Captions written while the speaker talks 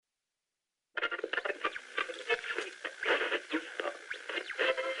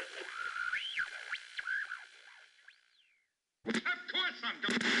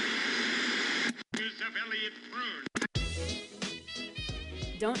of Elliot Prune.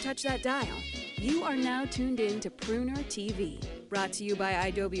 Don't touch that dial. You are now tuned in to Pruner TV, brought to you by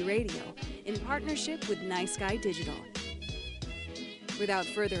Adobe Radio in partnership with Nice Guy Digital. Without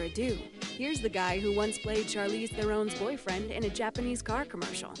further ado, here's the guy who once played Charlize Theron's boyfriend in a Japanese car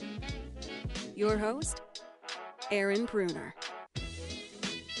commercial. Your host, Aaron Pruner.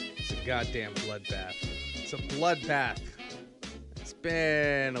 It's a goddamn bloodbath. It's a bloodbath. It's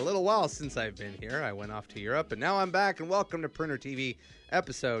been a little while since I've been here. I went off to Europe, and now I'm back, and welcome to Pruner TV,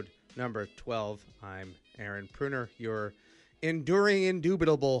 episode number 12. I'm Aaron Pruner, your enduring,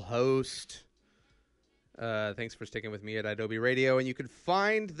 indubitable host. Thanks for sticking with me at Adobe Radio, and you can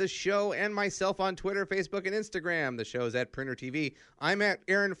find the show and myself on Twitter, Facebook, and Instagram. The show's at Pruner TV. I'm at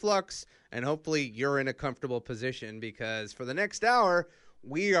Aaron Flux, and hopefully you're in a comfortable position because for the next hour,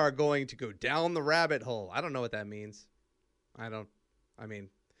 we are going to go down the rabbit hole. I don't know what that means.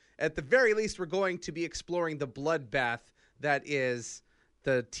 At the very least, we're going to be exploring the bloodbath that is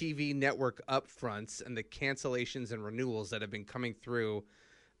the TV network upfronts and the cancellations and renewals that have been coming through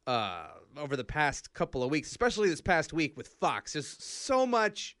over the past couple of weeks, especially this past week with Fox. There's so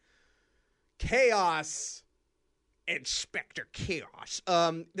much chaos. Inspector Chaos.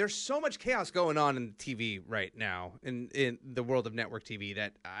 There's so much chaos going on in TV right now in the world of network TV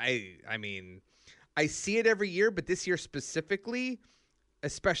that I see it every year, but this year specifically,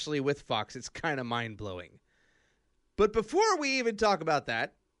 especially with Fox, it's kind of mind-blowing. But before we even talk about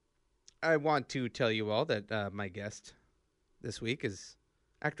that, I want to tell you all that my guest this week is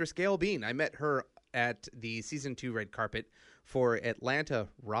actress Gail Bean. I met her at the season 2 red carpet for Atlanta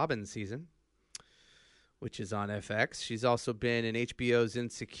Robin season, which is on FX. She's also been in HBO's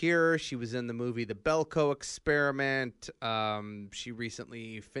Insecure. She was in the movie The Belko Experiment. She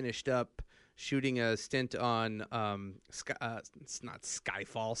recently finished up shooting a stint on it's not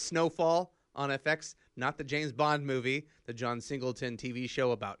Skyfall, Snowfall on FX, not the James Bond movie, the John Singleton TV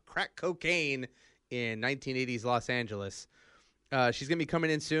show about crack cocaine in 1980s Los Angeles. She's going to be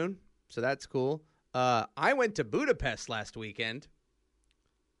coming in soon, so that's cool. I went to Budapest last weekend.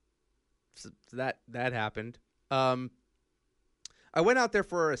 So that happened. I went out there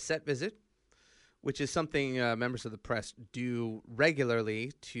for a set visit, which is something members of the press do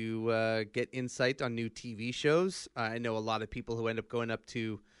regularly to get insight on new TV shows. I know a lot of people who end up going up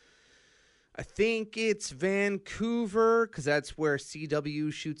to, I think it's Vancouver, because that's where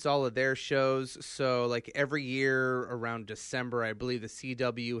CW shoots all of their shows. So like every year around December, I believe the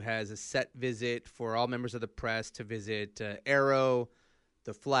CW has a set visit for all members of the press to visit Arrow,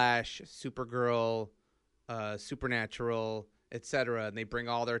 The Flash, Supergirl, Supernatural, etc. And they bring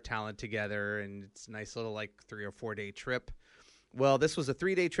all their talent together, and it's a nice little like 3 or 4 day trip. Well, this was a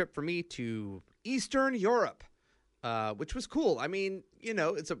 3-day trip for me to Eastern Europe, which was cool. I mean, you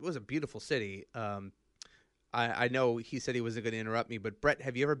know, it was a beautiful city. I know he said he wasn't going to interrupt me, but Brett,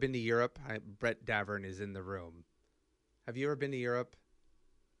 have you ever been to Europe? Brett Davern is in the room. Have you ever been to Europe?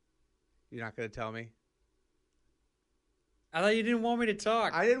 You're not going to tell me? I thought you didn't want me to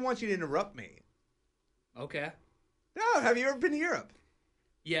talk. I didn't want you to interrupt me. Okay. No, have you ever been to Europe?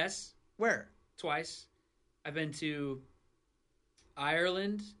 Yes. Where? Twice. I've been to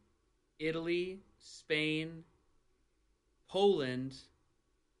Ireland, Italy, Spain, Poland,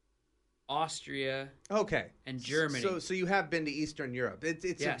 Austria, and Germany. So you have been to Eastern Europe.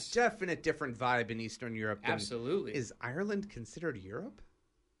 It's yes. A definite different vibe in Eastern Europe. Absolutely. Is Ireland considered Europe?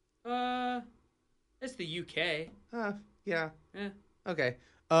 It's the UK. Yeah. Yeah. Okay.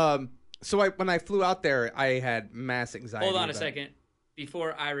 So when I flew out there, I had mass anxiety. Hold on a second.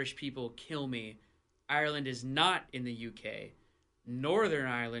 Before Irish people kill me, Ireland is not in the UK. Northern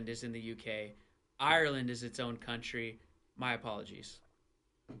Ireland is in the UK. Ireland is its own country. My apologies.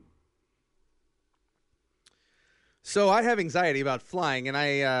 So I have anxiety about flying, and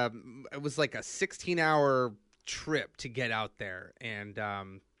it was like a 16-hour trip to get out there, and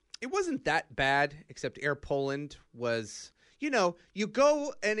it wasn't that bad, except Air Poland was, you know, you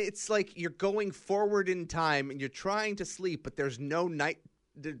go and it's like you're going forward in time and you're trying to sleep, but there's no night,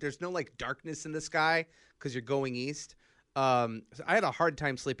 there's no like darkness in the sky because you're going east. So I had a hard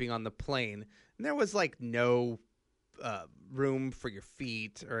time sleeping on the plane, and there was like no room for your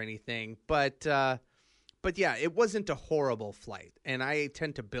feet or anything, but yeah, it wasn't a horrible flight, and I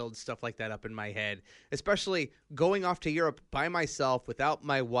tend to build stuff like that up in my head, especially going off to Europe by myself without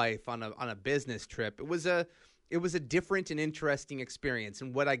my wife on a business trip. It was a different and interesting experience,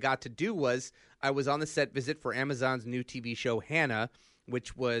 and what I got to do was I was on the set visit for Amazon's new TV show Hannah,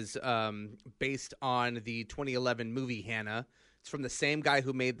 which was based on the 2011 movie Hannah. It's from the same guy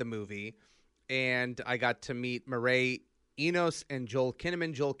who made the movie, and I got to meet Mireille Enos and Joel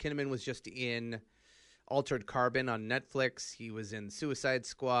Kinnaman. Joel Kinnaman was just in Altered Carbon on Netflix. He was in Suicide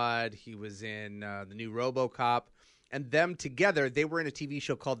Squad. He was in the new RoboCop. And them together, they were in a TV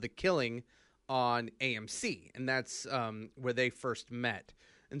show called The Killing on AMC. And that's where they first met.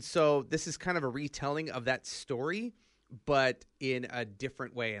 And so this is kind of a retelling of that story, but in a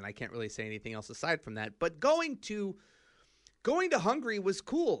different way. And I can't really say anything else aside from that. But going to Hungary was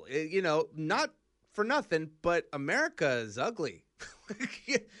cool. Not for nothing, but America is ugly.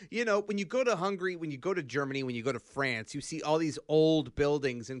 When you go to Hungary, when you go to Germany, when you go to France, you see all these old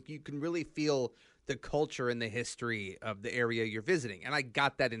buildings, and you can really feel the culture and the history of the area you're visiting. And I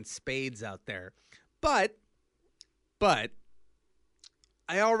got that in spades out there. But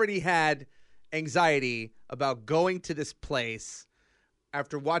I already had anxiety about going to this place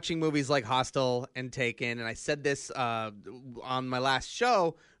after watching movies like Hostel and Taken. And I said this on my last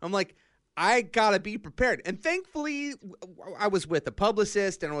show. I'm like, I got to be prepared. And thankfully, I was with a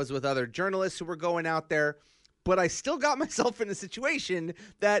publicist and I was with other journalists who were going out there. But I still got myself in a situation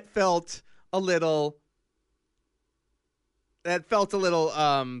that felt a little, I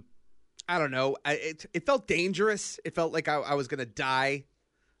don't know. It felt dangerous. It felt like I was going to die.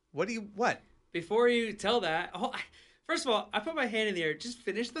 What? Before you tell that, first of all, I put my hand in the air. Just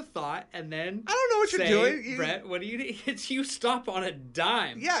finish the thought, and then I don't know what you're doing, Brett. What do you? It's you stop on a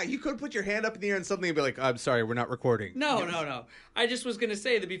dime. Yeah, you could put your hand up in the air and suddenly be like, "I'm sorry, we're not recording." No. I just was gonna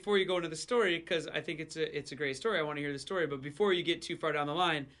say that before you go into the story, because I think it's a great story. I want to hear the story, but before you get too far down the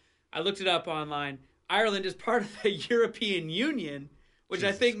line, I looked it up online. Ireland is part of the European Union, which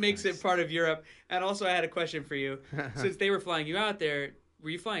I think makes it part of Europe. And also, I had a question for you. Since they were flying you out there, were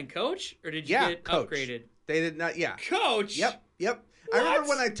you flying coach or did you get coach. upgraded? They did not. Yeah, coach. Yep. What? I remember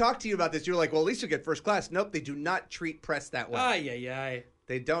when I talked to you about this, you were like, "Well, at least you get first class." Nope, they do not treat press that way. Ay.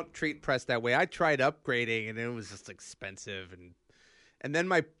 They don't treat press that way. I tried upgrading, and it was just expensive, and then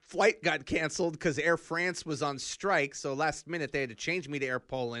my flight got canceled because Air France was on strike. So last minute, they had to change me to Air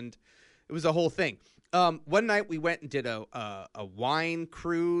Poland. It was a whole thing. One night we went and did a wine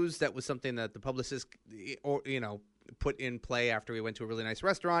cruise. That was something that the publicist, put in play after we went to a really nice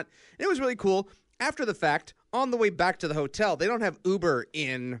restaurant. And it was really cool. After the fact, on the way back to the hotel, they don't have Uber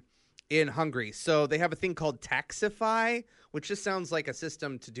in Hungary. So they have a thing called Taxify, which just sounds like a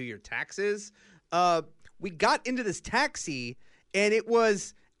system to do your taxes. We got into this taxi, and it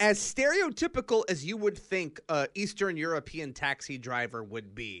was as stereotypical as you would think an Eastern European taxi driver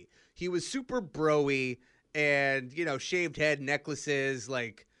would be. He was super bro-y and, shaved head, necklaces,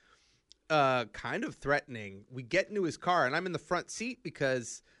 like kind of threatening. We get into his car, and I'm in the front seat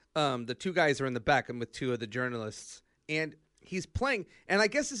because the two guys are in the back. I'm with two of the journalists, and he's playing. And I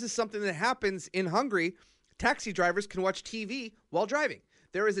guess this is something that happens in Hungary. Taxi drivers can watch TV while driving.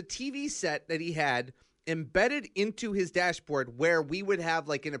 There is a TV set that he had embedded into his dashboard where we would have,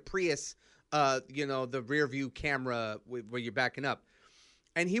 like in a Prius, the rear view camera where you're backing up.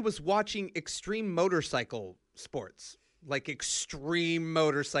 And he was watching extreme motorcycle sports. We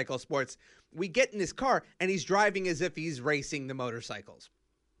get in his car, and he's driving as if he's racing the motorcycles.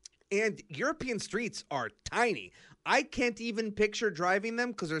 And European streets are tiny. I can't even picture driving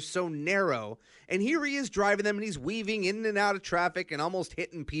them because they're so narrow. And here he is driving them, and he's weaving in and out of traffic and almost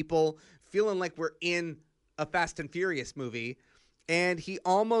hitting people, feeling like we're in a Fast and Furious movie. And he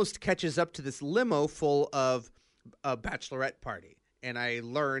almost catches up to this limo full of a bachelorette party. And I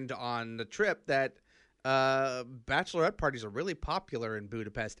learned on the trip that bachelorette parties are really popular in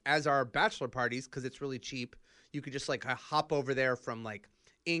Budapest, as are bachelor parties, because it's really cheap. You could just hop over there from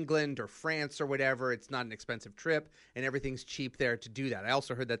England or France or whatever. It's not an expensive trip, and everything's cheap there to do that. I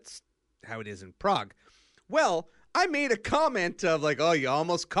also heard that's how it is in Prague. Well, I made a comment of oh, you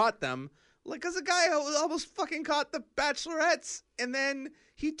almost caught them. As a guy who almost fucking caught the bachelorettes. And then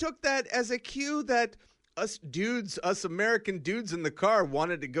he took that as a cue that us American dudes in the car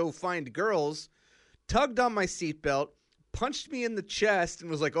wanted to go find girls, tugged on my seatbelt, punched me in the chest, and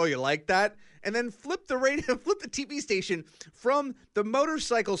was like, "Oh, you like that?" And then flipped the TV station from the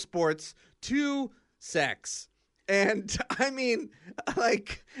motorcycle sports to sex. And I mean,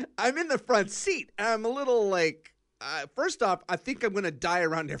 I'm in the front seat. And I'm a little first off, I think I'm going to die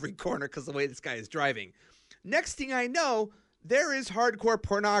around every corner because of the way this guy is driving. Next thing I know, there is hardcore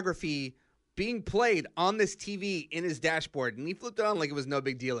pornography being played on this TV in his dashboard. And he flipped it on like it was no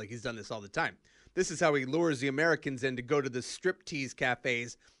big deal, like he's done this all the time. This is how he lures the Americans in to go to the striptease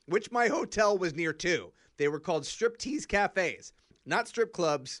cafes, which my hotel was near too. They were called striptease cafes, not strip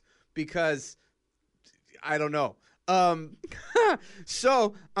clubs, because I don't know.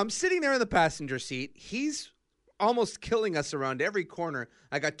 So I'm sitting there in the passenger seat. He's almost killing us around every corner.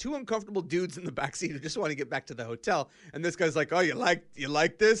 I got two uncomfortable dudes in the backseat who just want to get back to the hotel. And this guy's like, "Oh, you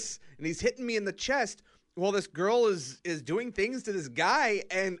like this?" And he's hitting me in the chest. Well, this girl is doing things to this guy,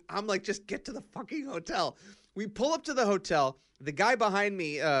 and I'm like, just get to the fucking hotel. We pull up to the hotel. The guy behind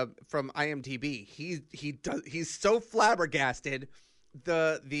me from IMDb, he's so flabbergasted.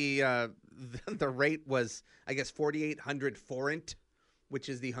 The rate was, I guess, 4,800 forint, which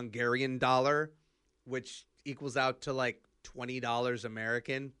is the Hungarian dollar, which equals out to like $20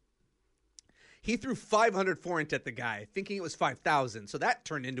 American. He threw 500 forint at the guy, thinking it was 5,000. So that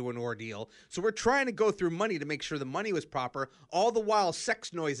turned into an ordeal. So we're trying to go through money to make sure the money was proper. All the while,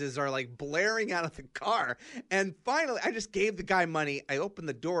 sex noises are like blaring out of the car. And finally, I just gave the guy money. I opened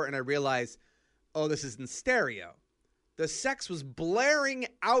the door and I realized, oh, this is in stereo. The sex was blaring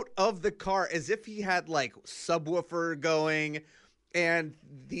out of the car as if he had like subwoofer going. And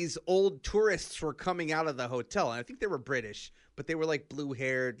these old tourists were coming out of the hotel. And I think they were British, but they were like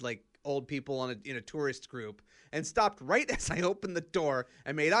blue-haired, like old people in a tourist group, and stopped right as I opened the door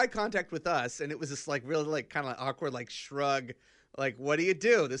and made eye contact with us. And it was this like really like kind of awkward like shrug, like, what do you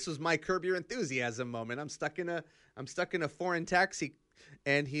do? This was my Curb Your Enthusiasm moment. I'm stuck in a foreign taxi,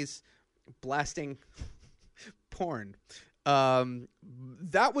 and he's blasting porn.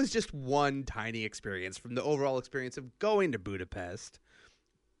 That was just one tiny experience from the overall experience of going to Budapest,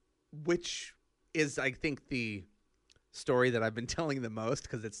 which is, I think, the story that I've been telling the most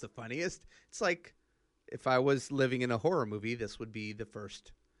because it's the funniest. It's like if I was living in a horror movie, this would be the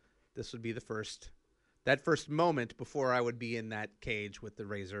first. That first moment before I would be in that cage with the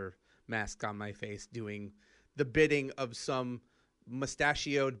razor mask on my face doing the bidding of some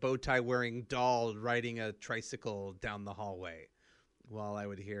mustachioed bow tie wearing doll riding a tricycle down the hallway while I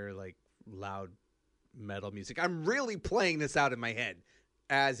would hear like loud metal music. I'm really playing this out in my head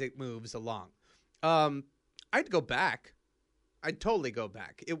as it moves along. I'd go back. I'd totally go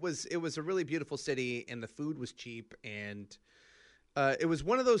back. It was a really beautiful city, and the food was cheap, and it was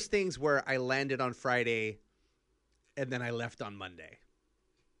one of those things where I landed on Friday and then I left on Monday.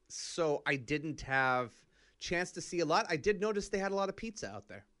 So I didn't have chance to see a lot. I did notice they had a lot of pizza out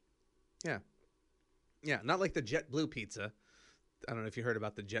there. Yeah, not like the JetBlue pizza. I don't know if you heard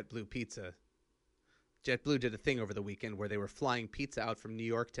about the JetBlue pizza. JetBlue did a thing over the weekend where they were flying pizza out from New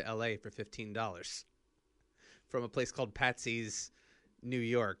York to LA for $15 from a place called Patsy's, New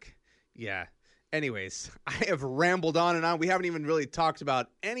York. Yeah. Anyways, I have rambled on and on. We haven't even really talked about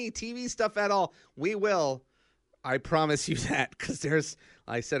any TV stuff at all. We will. I promise you that, because there's,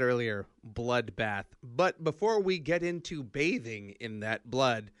 I said earlier, bloodbath. But before we get into bathing in that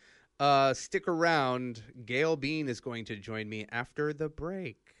blood, stick around. Gail Bean is going to join me after the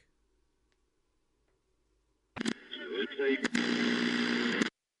break.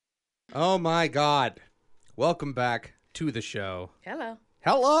 Oh my God. Welcome back to the show. Hello.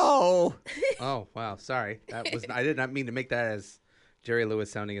 Hello. Oh, wow. Sorry. I did not mean to make that as Jerry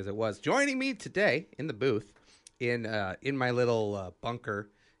Lewis sounding as it was. Joining me today in the booth in my little bunker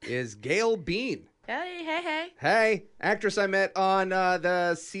is Gail Bean. Hey, actress I met on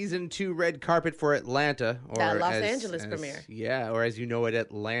the season 2 red carpet for Atlanta, or that Los Angeles premiere. Yeah, or as you know it,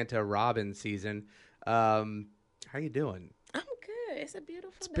 Atlanta Robin season. How you doing? I'm good. It's a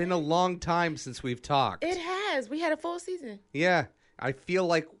beautiful day. It's been a long time since we've talked. It has. We had a full season. Yeah, I feel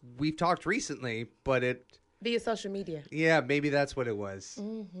like we've talked recently, but it. Via social media. Yeah, maybe that's what it was.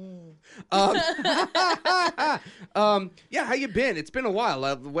 Mm-hmm. Yeah, how you been? It's been a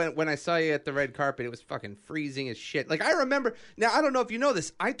while. When I saw you at the red carpet, it was fucking freezing as shit. Like, I remember. Now, I don't know if you know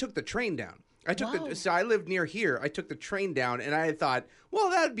this. I took the train down. So I lived near here. I took the train down, and I thought,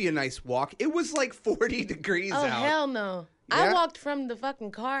 well, that'd be a nice walk. It was like 40 degrees out. Oh, hell no. Yeah? I walked from the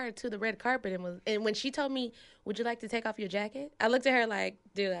fucking car to the red carpet and when she told me, would you like to take off your jacket? I looked at her like,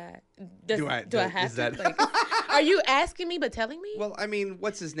 do I have to? Like, are you asking me but telling me? Well, I mean,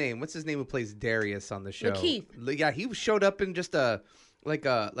 what's his name? What's his name who plays Darius on the show? Lakeith. Yeah, he showed up in just a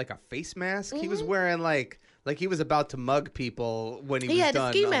face mask. Mm-hmm. He was wearing like he was about to mug people when he was had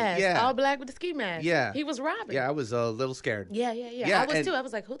done. The ski mask. Yeah. All black with the ski mask. Yeah. He was robbing. Yeah, I was a little scared. Yeah. I was too. I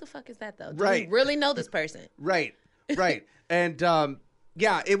was like, who the fuck is that though? Do right. we really know this person? Right. And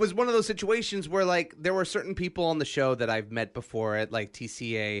yeah, it was one of those situations where like there were certain people on the show that I've met before at like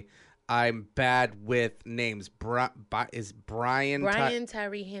TCA. I'm bad with names. Is Brian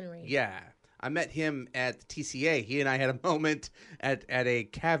Tyree Henry. Yeah. I met him at TCA. He and I had a moment at a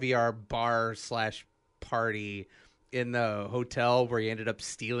caviar bar / party in the hotel where he ended up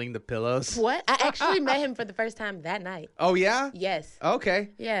stealing the pillows. What? I actually met him for the first time that night. Oh, yeah? Yes.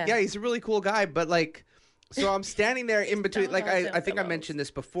 Okay. Yeah. Yeah, he's a really cool guy, but like, so I'm standing there in between, like I think I mentioned this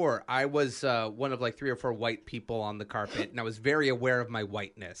before. I was one of like 3 or 4 white people on the carpet, and I was very aware of my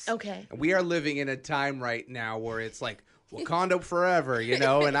whiteness. Okay. And we are living in a time right now where it's like Wakanda forever,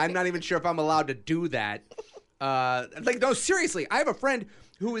 and I'm not even sure if I'm allowed to do that. No, seriously, I have a friend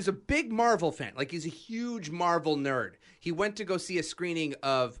who is a big Marvel fan. Like, he's a huge Marvel nerd. He went to go see a screening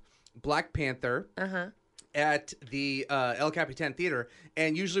of Black Panther at the El Capitan Theater.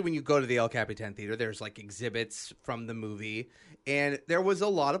 And usually when you go to the El Capitan Theater, there's, like, exhibits from the movie. And there was a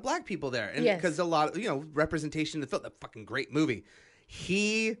lot of black people there. And because a lot of, representation in the film. A fucking great movie.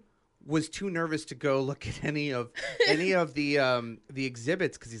 He was too nervous to go look at any of the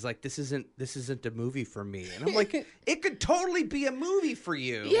exhibits because he's like, this isn't a movie for me. And I'm like, it could totally be a movie for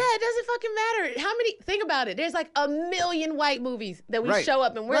you. Yeah, it doesn't fucking matter. Think about it. There's like a million white movies that we show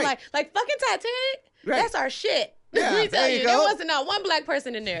up and we're like fucking Titanic. That's our shit. Yeah, let me tell you, there wasn't not one black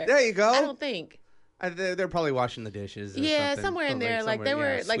person in there. There you go. I don't think. They're probably washing the dishes. Yeah, somewhere in there. Like they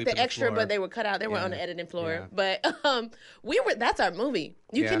were like the extra, but they were cut out. They were on the editing floor. Yeah. But that's our movie.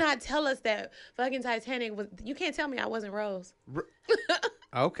 You cannot tell us that fucking Titanic was. You can't tell me I wasn't Rose.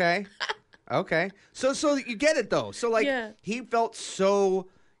 Okay. So you get it though. So he felt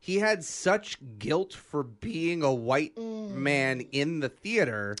he had such guilt for being a white man in the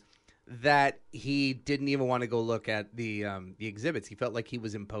theater that he didn't even want to go look at the exhibits. He felt like he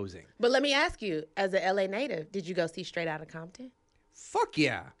was imposing. But let me ask you, as a LA native, did you go see Straight Outta Compton? Fuck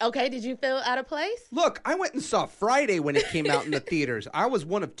yeah. Okay, did you feel out of place? Look, I went and saw Friday when it came out in the theaters. I was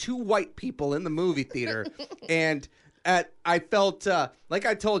one of 2 white people in the movie theater, and I felt, like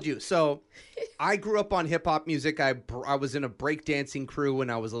I told you, so I grew up on hip-hop music. I was in a breakdancing crew when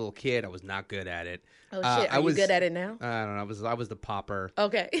I was a little kid. I was not good at it. Oh, shit. Are you good at it now? I don't know. I was the popper.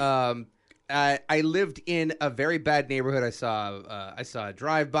 Okay. I lived in a very bad neighborhood. I saw a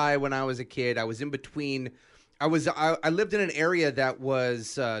drive-by when I was a kid. I was in between. I lived in an area that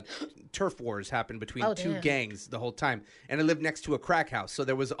was turf wars happened between 2 gangs the whole time, and I lived next to a crack house. So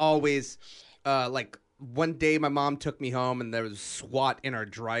there was always one day my mom took me home and there was SWAT in our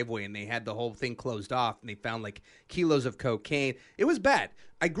driveway and they had the whole thing closed off and they found like kilos of cocaine. It was bad.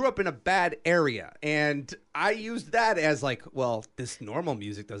 I grew up in a bad area and I used that as like, well, this normal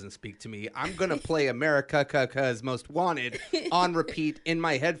music doesn't speak to me. I'm going to play America's Most Wanted on repeat in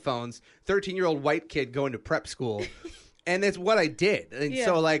my headphones. 13-year-old white kid going to prep school. And it's what I did. And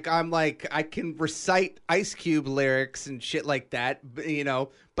so, like, I'm like, I can recite Ice Cube lyrics and shit like that,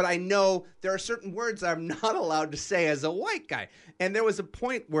 but I know there are certain words I'm not allowed to say as a white guy. And there was a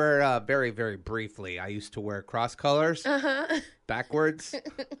point where, very, very briefly, I used to wear cross colors backwards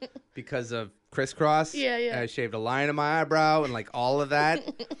because of crisscross. Yeah. I shaved a line in my eyebrow and, like, all of that.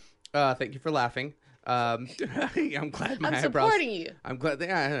 Thank you for laughing. I'm glad my eyebrows... I'm supporting you. I'm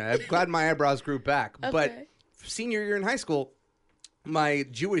glad my eyebrows grew back. Okay. But senior year in high school, my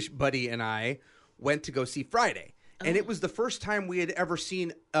Jewish buddy and I went to go see Friday. And it was the first time we had ever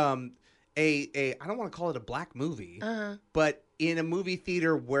seen a I don't want to call it a black movie, but in a movie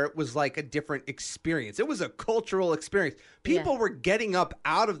theater where it was like a different experience. It was a cultural experience. People were getting up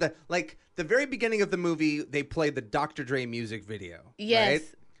out of the very beginning of the movie, they played the Dr. Dre music video. Yes. Right?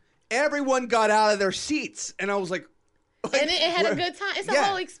 Everyone got out of their seats. And I was like, and it had a good time. It's a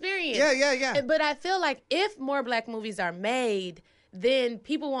whole experience. Yeah. But I feel like if more black movies are made, then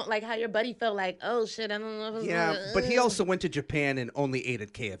people won't like how your buddy felt like, oh shit, I don't know if it's but he also went to Japan and only ate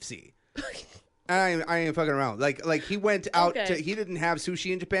at KFC. I ain't fucking around. Like he went out to, he didn't have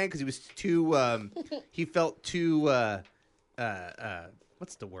sushi in Japan because he was too he felt too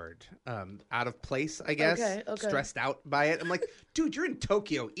what's the word? Out of place, I guess. Okay. Stressed out by it. I'm like, dude, you're in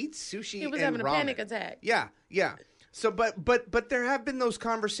Tokyo. Eat sushi and ramen. He was having a panic attack. Yeah. So, but there have been those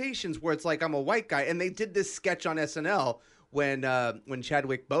conversations where it's like I'm a white guy, and they did this sketch on SNL when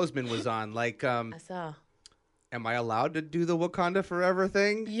Chadwick Boseman was on. Like, I saw. Am I allowed to do the Wakanda Forever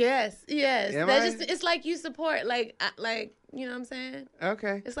thing? Yes. It's like you support, like you know what I'm saying?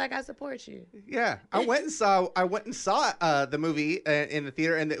 Okay. It's like I support you. Yeah, I went and saw the movie in the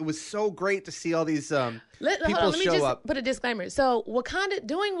theater, and it was so great to see all these people let me show just up. Put a disclaimer. So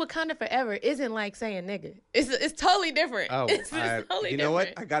doing Wakanda Forever isn't like saying nigga. It's totally different. Oh, it's totally different. You know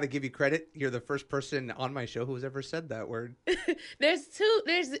what? I got to give you credit. You're the first person on my show who's ever said that word.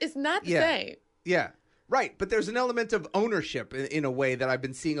 It's not the same. Yeah. Right, but there's an element of ownership in a way that I've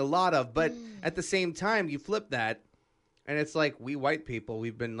been seeing a lot of. But at the same time, you flip that, and it's like we white people,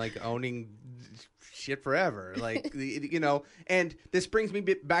 we've been like owning shit forever, like And this brings me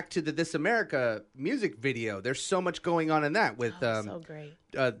back to the This America music video. There's so much going on in that with so great.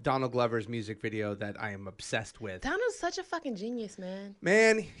 Donald Glover's music video that I am obsessed with. Donald's such a fucking genius, man.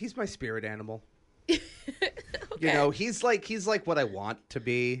 Man, he's my spirit animal. Okay. He's like what I want to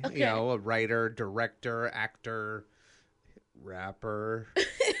be. Okay. A writer, director, actor, rapper.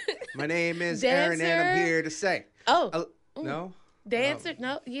 My name is Dancer. Aaron, and I'm here to say. No. Dancer?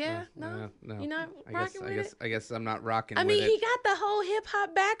 No. Yeah. No. You're not rocking with it? I guess I'm not rocking with it. I mean, he got the whole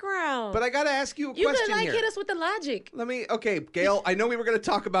hip-hop background. But I got to ask you a question here. You could, hit us with the logic. Okay, Gail, I know we were going to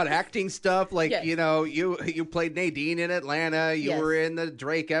talk about acting stuff. Like, yes. You played Nadine in Atlanta. You were in the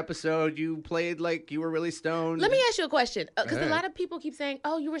Drake episode. You played like you were really stoned. Let me ask you a question. Because a lot of people keep saying,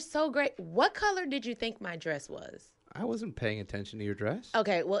 oh, you were so great. What color did you think my dress was? I wasn't paying attention to your dress.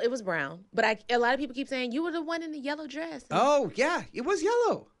 Okay, well, it was brown. But a lot of people keep saying, you were the one in the yellow dress. Oh, yeah, it was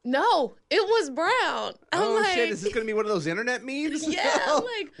yellow. No, it was brown. Shit, is this going to be one of those internet memes? Yeah, I'm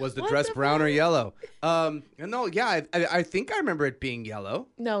like, was the dress brown or yellow? No, yeah, I think I remember it being yellow.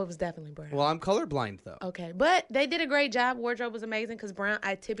 No, it was definitely brown. Well, I'm colorblind, though. Okay, but they did a great job. Wardrobe was amazing because brown,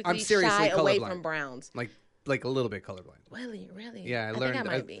 I typically shy away from browns. Like a little bit colorblind. Really? Yeah, I think I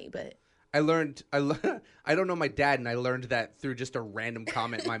might be, but... I don't know my dad, and I learned that through just a random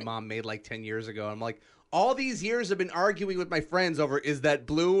comment my mom made like 10 years ago. I'm like, all these years I've been arguing with my friends over, is that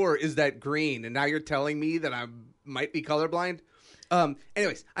blue or is that green? And now you're telling me that I might be colorblind?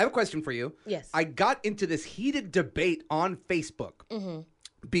 Anyways, I have a question for you. Yes. I got into this heated debate on Facebook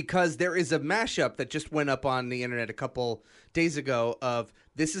because there is a mashup that just went up on the internet a couple days ago of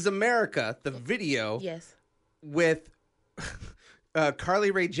This Is America, the video. Yes. With...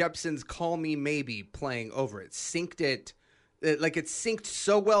 Carly Rae Jepsen's Call Me Maybe playing over it. Synced it. It synced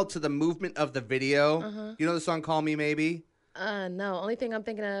so well to the movement of the video. You know the song Call Me Maybe? No. Only thing I'm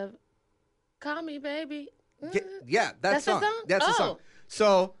thinking of, Call Me Baby. Yeah, that's song. That's the song.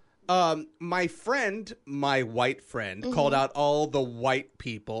 So my white friend, called out all the white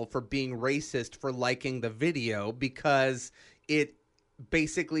people for being racist for liking the video because it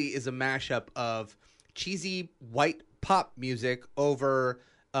basically is a mashup of cheesy white pop music over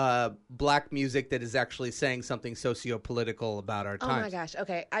black music that is actually saying something socio-political about our times. Oh my gosh!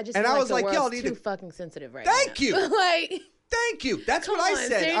 Okay, I was like, y'all need too fucking sensitive right Thank now. you. Thank you. That's what I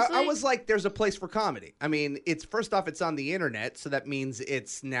said. I was like, there's a place for comedy. I mean, it's first off, it's on the internet, so that means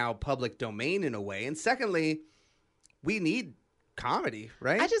it's now public domain in a way. And secondly, we need comedy,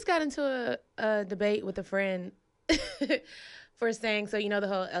 right? I just got into a debate with a friend for saying, so the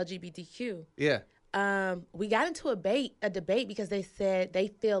whole LGBTQ. Yeah. We got into a debate because they said they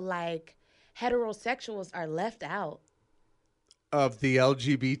feel like heterosexuals are left out of the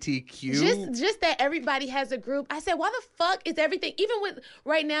LGBTQ. Just that everybody has a group. I said, why the fuck is everything? Even with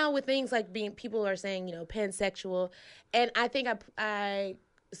right now with things like people are saying pansexual, and I think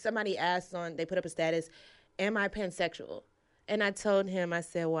somebody asked they put up a status, am I pansexual? And I told him, I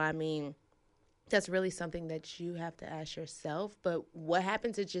said, well, I mean, that's really something that you have to ask yourself. But what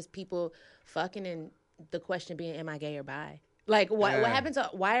happens is just people fucking and the question being, am I gay or bi? Like, what happens?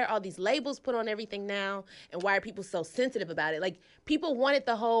 Why are all these labels put on everything now? And why are people so sensitive about it? Like, people wanted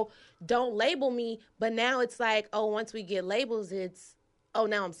the whole, don't label me. But now it's like, oh, once we get labels, it's, oh,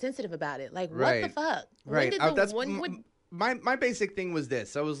 now I'm sensitive about it. Like, what the fuck? Right. My basic thing was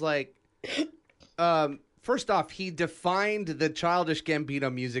this. I was like, first off, he defined the Childish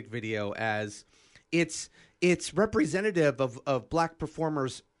Gambino music video as it's representative of black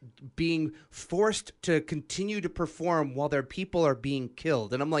performers being forced to continue to perform while their people are being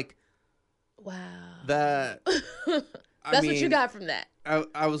killed. And I'm like, wow. That's what you got from that.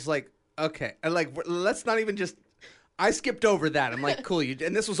 I was like, okay. Let's not even just... I skipped over that. I'm like, cool.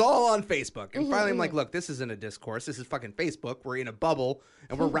 And this was all on Facebook. And finally I'm like, look, this isn't a discourse. This is fucking Facebook. We're in a bubble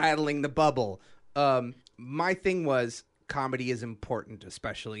and we're rattling the bubble. My thing was, comedy is important,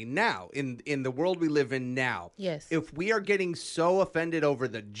 especially now in the world we live in now. Yes. If we are getting so offended over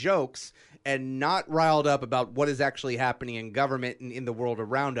the jokes and not riled up about what is actually happening in government and in the world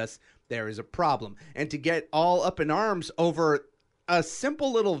around us, there is a problem. And to get all up in arms over a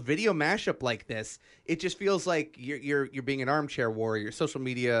simple little video mashup like this, it just feels like you're being an armchair warrior, social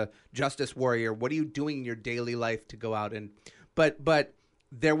media justice warrior. What are you doing in your daily life to go out and but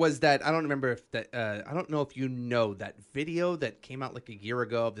there was that, I don't remember if that, I don't know if you know that video that came out like a year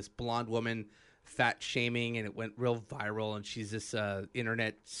ago of this blonde woman fat shaming, and it went real viral, and she's this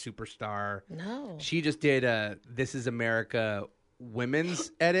internet superstar. No. She just did a This Is America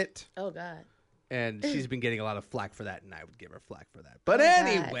women's edit. Oh, God. And she's been getting a lot of flack for that, and I would give her flack for that. But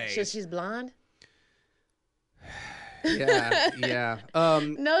anyway. So she's blonde? Yeah.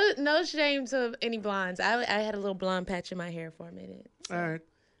 No shame to any blondes. I had a little blonde patch in my hair for a minute. So.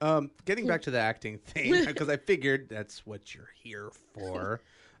 All right. Getting back to the acting thing, because I figured that's what you're here for.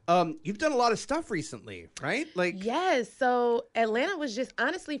 You've done a lot of stuff recently, right? Yes. So Atlanta was just,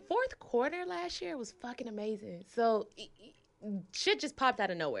 honestly, fourth quarter last year was fucking amazing. So shit just popped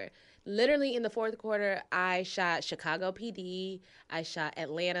out of nowhere. Literally in the fourth quarter, I shot Chicago PD. I shot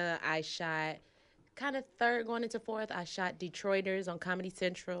Atlanta. I shot kind of third going into fourth. I shot Detroiters on Comedy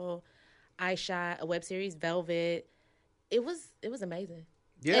Central. I shot a web series, Velvet. It was amazing.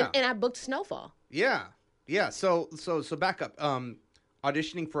 Yeah. And I booked Snowfall. Yeah. Yeah. So back up.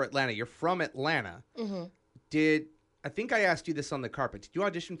 Auditioning for Atlanta. You're from Atlanta. Mm-hmm. I think I asked you this on the carpet. Did you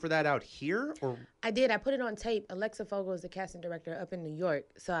audition for that out here, or? I did. I put it on tape. Alexa Fogel is the casting director up in New York.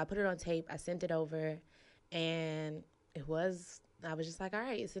 So I put it on tape. I sent it over, and I was just like, all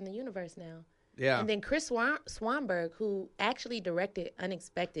right, it's in the universe now. Yeah. And then Chris Swanberg, who actually directed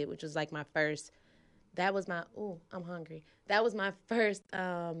Unexpected, which was like my first, I'm hungry. That was my first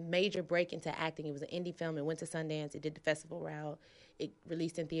major break into acting. It was an indie film. It went to Sundance. It did the festival route. It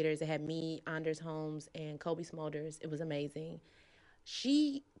released in theaters. It had me, Anders Holmes, and Kobe Smulders. It was amazing.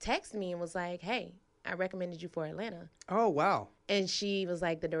 She texted me and was like, hey, I recommended you for Atlanta. Oh, wow. And she was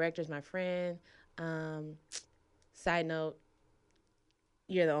like, the director's my friend. Side note,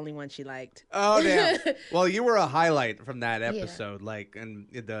 you're the only one she liked. Oh, damn. Well, you were a highlight from that episode. Thank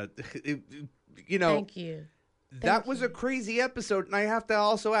you. That was a crazy episode, and I have to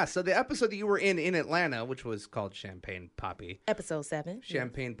also ask. So the episode that you were in Atlanta, which was called Champagne Poppy. Episode 7.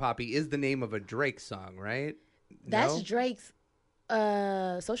 Champagne Poppy is the name of a Drake song, right? That's Drake's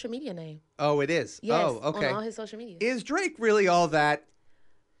social media name. Oh, it is? Yes, oh, okay. on all his social media. Is Drake really all that?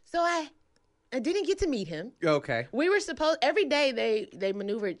 So I didn't get to meet him. Okay. We were supposed, every day they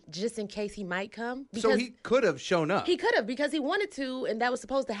maneuvered just in case he might come. So he could have shown up. He could have, because he wanted to, and that was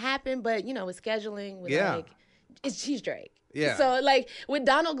supposed to happen, but, with scheduling, with he's Drake. Yeah. So, with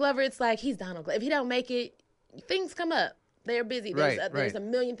Donald Glover, it's like, he's Donald Glover. If he don't make it, things come up. They're busy. There's a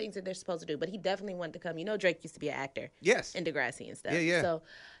million things that they're supposed to do, but he definitely wanted to come. Drake used to be an actor. Yes. In Degrassi and stuff. Yeah. So,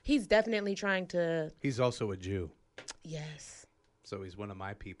 he's definitely trying to. He's also a Jew. Yes. So he's one of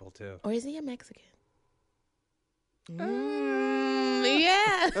my people, too. Or is he a Mexican?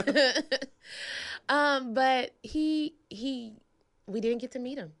 Yeah. But we didn't get to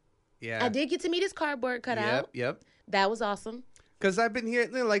meet him. Yeah. I did get to meet his cardboard cutout. Yep. That was awesome. Because I've been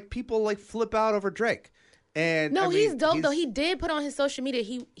hearing people flip out over Drake. And no, he's dope though. He did put on his social media.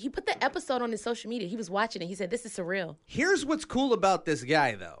 He put the episode on his social media. He was watching it. He said, "This is surreal." Here's what's cool about this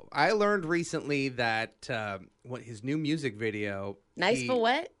guy, though. I learned recently that his new music video. Nice for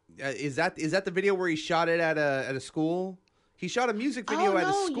what? Is that the video where he shot it at a school? He shot a music video at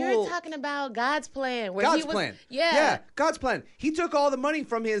a school. You're talking about God's Plan. God's Plan. Yeah. Yeah, God's Plan. He took all the money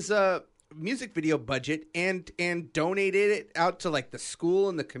from his music video budget and donated it out to the school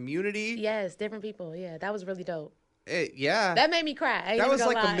and the community. Yes, different people. Yeah, that was really dope. Yeah. That made me cry. That was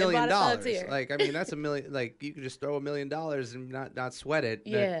 $1 million. That's $1 million. You could just throw $1 million and not sweat it.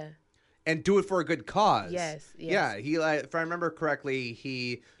 Yeah. And do it for a good cause. Yes. Yeah. He, if I remember correctly,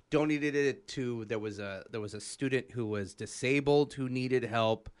 he donated it to there was a student who was disabled who needed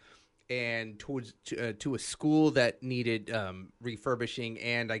help, and to a school that needed refurbishing,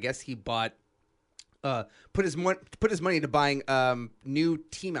 and I guess he bought put his money into buying new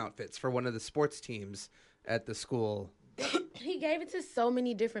team outfits for one of the sports teams at the school. He gave it to so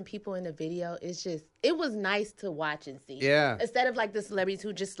many different people in the video. It was nice to watch and see. Yeah. Instead of the celebrities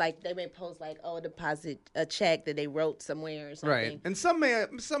who just they may post deposit a check that they wrote somewhere or something. Right. And some may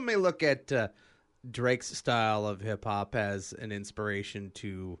look at Drake's style of hip hop as an inspiration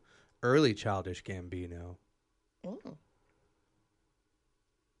to early Childish Gambino. Mm.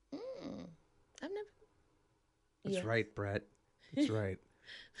 I've never. That's right, Brett. That's right.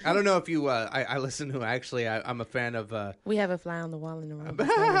 I don't know if you. I listen to. Actually, I'm a fan of. We have a fly on the wall in the room. His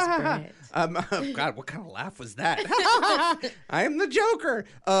name is Brett. God, what kind of laugh was that? I am the Joker.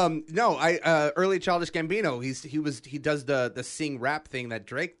 No, early Childish Gambino. He does the sing rap thing that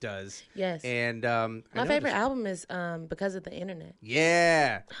Drake does. Yes. And my favorite album is Because of the Internet.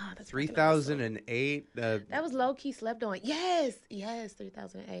 Yeah. Oh, that's 3008. That was low key slept on. Yes,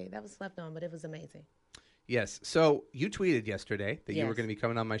 3008. That was slept on, but it was amazing. Yes. So you tweeted yesterday that you were going to be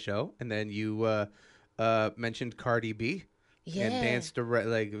coming on my show, and then you mentioned Cardi B and danced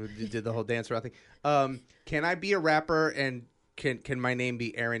did the whole dance around thing. Can I be a rapper and can my name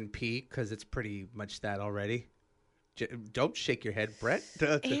be Aaron P? Because it's pretty much that already. Don't shake your head, Brett.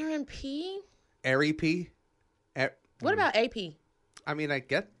 Aaron P? Ari P? What about AP? I mean, I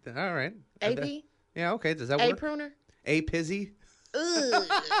get all right. AP? Yeah, okay. Does that work? A pruner? A Pizzy? Ugh.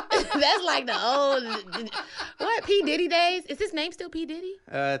 That's like the old what P Diddy days. Is his name still P Diddy?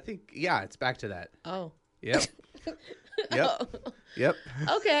 I think it's back to that. Oh. Yep. Yep.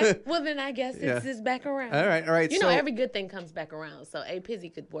 Okay. Well then I guess it's back around. All right. You know every good thing comes back around, so A Pizzy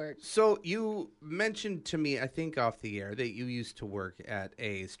could work. So you mentioned to me, I think off the air, that you used to work at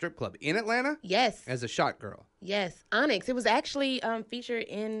a strip club in Atlanta? Yes. As a shot girl. Yes. Onyx. It was actually featured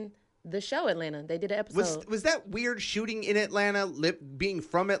in the show Atlanta. They did an episode. Was that weird shooting in Atlanta, being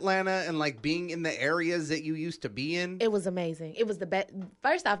from Atlanta, and like being in the areas that you used to be in? It was amazing. It was the best.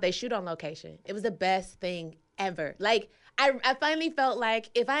 First off, they shoot on location. It was the best thing ever. Like, I finally felt like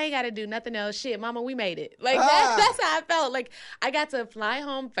if I ain't got to do nothing else, shit, mama, we made it. Like, that's how I felt. Like, I got to fly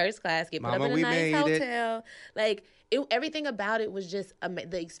home first class, get put Mama, up in a we nice made it. hotel. Like, everything about it was just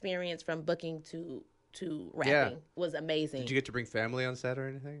the experience from booking to rapping was amazing. Did you get to bring family on set or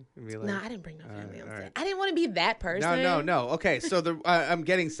anything? No, I didn't bring no family on set. right. I didn't want to be that person. No. Okay, so I'm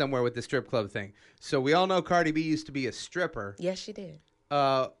getting somewhere with the strip club thing. So we all know Cardi B used to be a stripper. Yes, she did.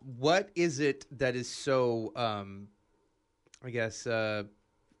 What is it that is so, I guess,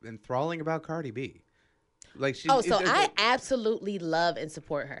 enthralling about Cardi B? Like I absolutely love and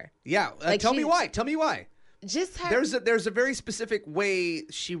support her. Yeah, Like, tell me why. Tell me why. Just her. There's a very specific way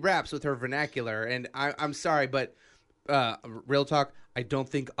she raps with her vernacular, and I'm sorry, but real talk, I don't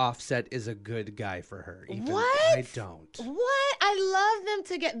think Offset is a good guy for her. What? I don't. What? I love them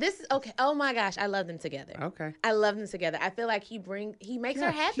together. Okay. Oh my gosh, I love them together. Okay. I love them together. I feel like he makes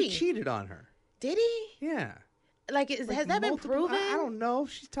her happy. He cheated on her. Did he? Yeah. Like, has that been proven? I don't know.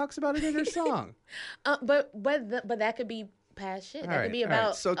 She talks about it in her song. But that could be past shit. That could be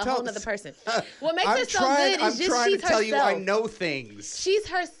about So a whole other person. What makes I'm her so trying, good is I'm just trying she's to tell herself. you I know things. She's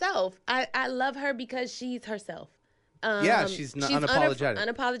herself. I love her because she's herself. Yeah, she's unapologetic.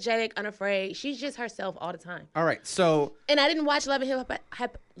 Unapologetic, unafraid. She's just herself all the time. All right, so And I didn't watch Love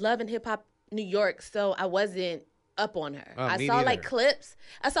and Hip Hop New York, so I wasn't up on her. I me saw neither. like clips.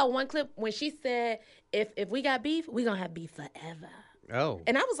 I saw one clip when she said, "If we got beef, we gonna have beef forever." oh,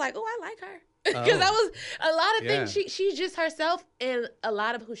 And I was like, "Oh, I like her." Because that was a lot of things. Yeah. She's just herself, and a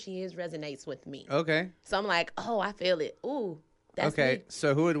lot of who she is resonates with me. okay. So I'm like, "Oh, I feel it." Ooh, that's Okay, me.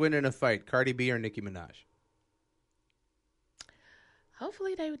 so who would win in a fight, Cardi B or Nicki Minaj?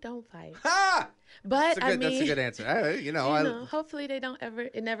 Hopefully they don't fight. Ha! But That's a good answer. hopefully they don't ever.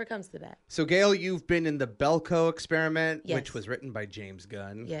 It never comes to that. So, Gail, you've been in the Belko Experiment, Yes. which was written by James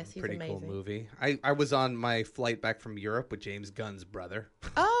Gunn. Yes, he's Pretty cool amazing. movie. I was on my flight back from Europe with James Gunn's brother.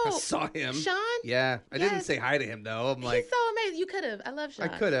 Oh, I saw him. Sean? Yeah, I didn't Yes. say hi to him though. I'm like, He's so amazing. You could have. I love Sean.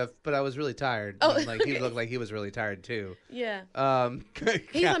 I could have, but I was really tired. Oh, And, like he okay. looked like he was really tired too. Yeah.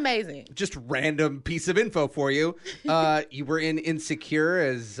 He's yeah. amazing. Just random piece of info for you. You were in Insecure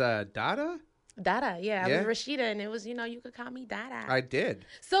as Dada. Dada. Yeah, Yeah? I was Rashida, and it was, you could call me Dada. I did.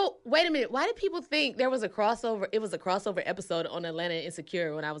 So, wait a minute. Why did people think there was a crossover? It was a crossover episode on Atlanta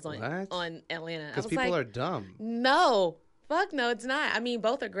Insecure when I was on Atlanta. Because people are dumb. No. Fuck no, it's not. I mean,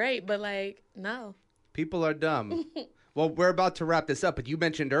 both are great, but like, no. People are dumb. Well, we're about to wrap this up, but you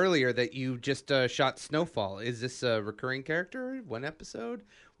mentioned earlier that you just shot Snowfall. Is this a recurring character? One episode?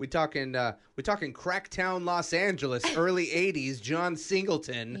 We talking Cracktown, Los Angeles, early '80s. John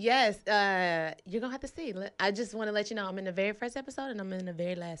Singleton. Yes, you're gonna have to see. I just want to let you know I'm in the very first episode and I'm in the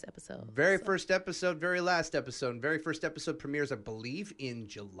very last episode. First episode, very last episode. And very first episode premieres, I believe, in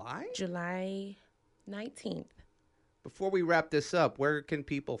July. July 19th. Before we wrap this up, where can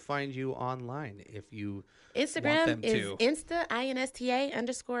people find you online if you want Instagram them is to? Insta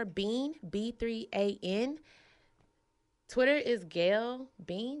INSTA_Bean B3AN. Twitter is Gail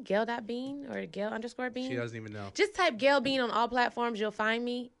Bean, Gail.Bean or Gail_Bean. She doesn't even know. Just type Gail Bean on all platforms. You'll find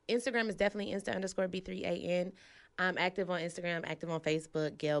me. Instagram is definitely Insta_B3AN. I'm active on Instagram, active on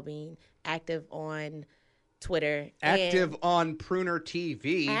Facebook, Gail Bean, active on Twitter. Active on Pruner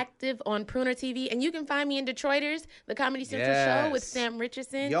TV. Active on Pruner TV. And you can find me in Detroiters, the Comedy Central show with Yes. Sam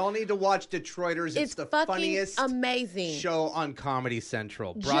Richardson. Y'all need to watch Detroiters. It's the fucking funniest amazing show on Comedy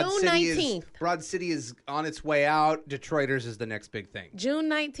Central. June 19th. Broad City is on its way out. Detroiters is the next big thing. June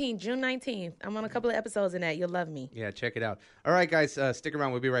 19th. I'm on a couple of episodes in that. You'll love me. Yeah, check it out. All right, guys, stick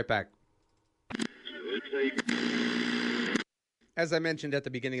around. We'll be right back. As I mentioned at the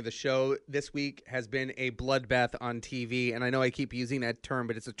beginning of the show, this week has been a bloodbath on TV, and I know I keep using that term,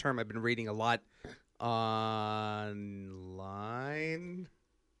 but it's a term I've been reading a lot online.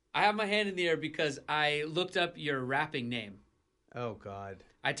 I have my hand in the air because I looked up your rapping name. Oh, God.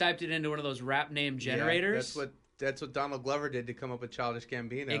 I typed it into one of those rap name generators. Yeah, that's what Donald Glover did to come up with Childish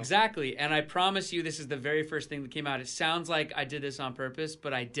Gambino. Exactly. And I promise you this is the very first thing that came out. It sounds like I did this on purpose,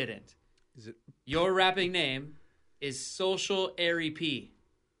 but I didn't. Is it? Your rapping name is Social Airy P.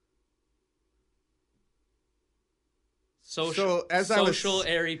 Social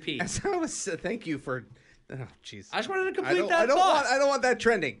Airy P. As I was, thank you for. Oh, jeez. I just wanted to I complete don't, that I don't thought. want. I don't want that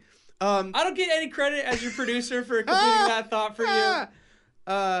trending. I don't get any credit as your producer for completing that thought for you.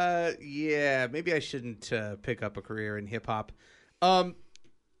 Yeah, maybe I shouldn't pick up a career in hip hop.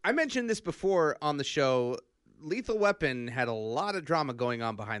 I mentioned this before on the show. Lethal Weapon had a lot of drama going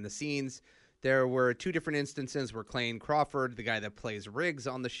on behind the scenes. There were 2 different instances where Clayne Crawford, the guy that plays Riggs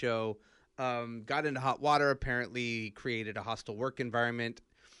on the show, got into hot water, apparently created a hostile work environment.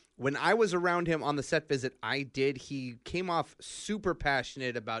 When I was around him on the set visit, he came off super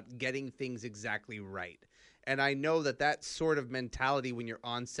passionate about getting things exactly right. And I know that sort of mentality when you're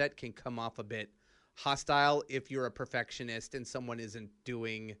on set can come off a bit hostile if you're a perfectionist and someone isn't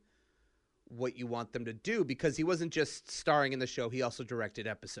doing what you want them to do, because he wasn't just starring in the show, he also directed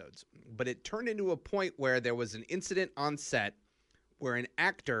episodes. But it turned into a point where there was an incident on set where an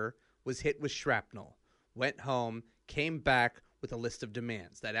actor was hit with shrapnel, went home, came back with a list of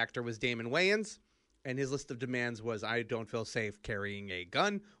demands. That actor was Damon Wayans, and his list of demands was, I don't feel safe carrying a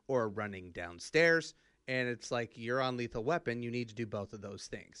gun or running downstairs. And it's like, you're on Lethal Weapon, you need to do both of those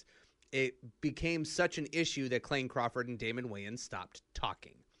things. It became such an issue that Clayne Crawford and Damon Wayans stopped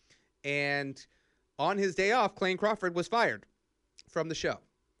talking. And on his day off, Clayne Crawford was fired from the show.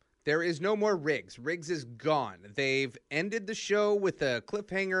 There is no more Riggs. Riggs is gone. They've ended the show with a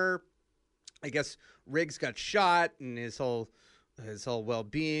cliffhanger. I guess Riggs got shot and his whole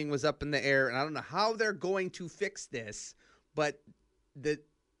well-being was up in the air. And I don't know how they're going to fix this, but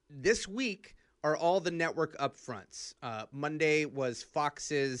this week are all the network upfronts. Monday was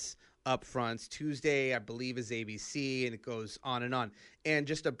Fox's upfronts. Tuesday, I believe, is ABC, and it goes on and on. And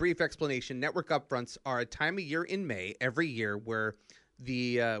just a brief explanation, network upfronts are a time of year in May every year where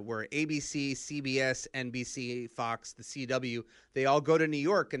where ABC, CBS, NBC, Fox, the CW, they all go to New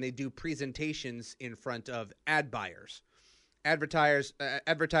York and they do presentations in front of ad buyers. Advertisers,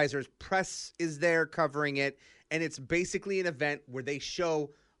 press is there covering it, and it's basically an event where they show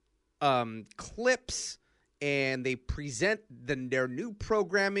clips and they present their new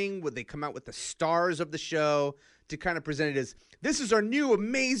programming, where they come out with the stars of the show to kind of present it as, this is our new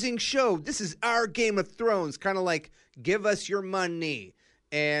amazing show. This is our Game of Thrones, kind of like, give us your money.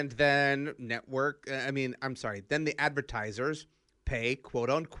 And then then the advertisers pay, quote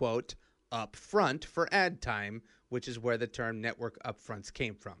unquote, up front for ad time, which is where the term network upfronts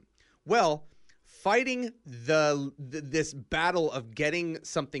came from. Well, fighting this battle of getting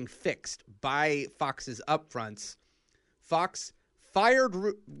something fixed by Fox's upfronts, Fox fired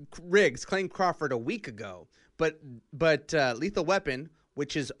Riggs, Clayne Crawford, a week ago. But Lethal Weapon,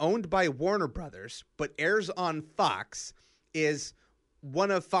 which is owned by Warner Brothers but airs on Fox, is one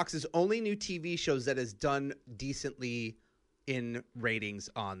of Fox's only new TV shows that has done decently in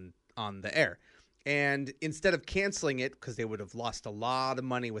ratings on the air. And instead of canceling it, because they would have lost a lot of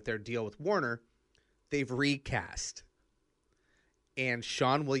money with their deal with Warner, they've recast. And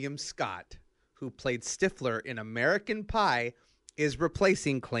Sean William Scott, who played Stifler in American Pie, is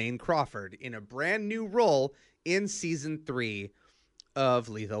replacing Clayne Crawford in a brand new role in season 3 of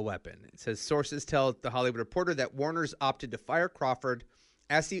Lethal Weapon. It says sources tell The Hollywood Reporter that Warner's opted to fire Crawford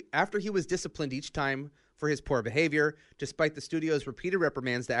after he was disciplined each time for his poor behavior. Despite the studio's repeated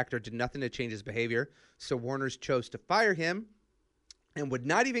reprimands, the actor did nothing to change his behavior, so Warner's chose to fire him and would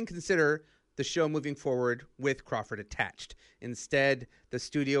not even consider the show moving forward with Crawford attached. Instead, the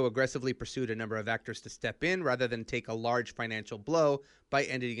studio aggressively pursued a number of actors to step in rather than take a large financial blow by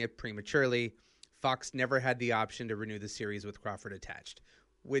ending it prematurely. Fox never had the option to renew the series with Crawford attached,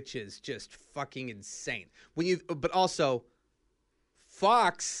 which is just fucking insane. But also,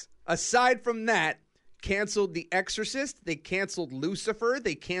 Fox, aside from that, canceled The Exorcist, they canceled Lucifer,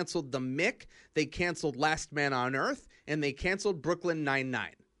 they canceled The Mick, they canceled Last Man on Earth, and they canceled Brooklyn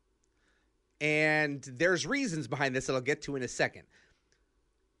Nine-Nine. And there's reasons behind this that I'll get to in a second.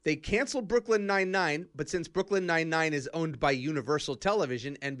 They canceled Brooklyn Nine-Nine, but since Brooklyn Nine-Nine is owned by Universal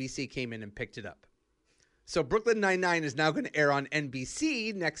Television, NBC came in and picked it up. So Brooklyn Nine-Nine is now going to air on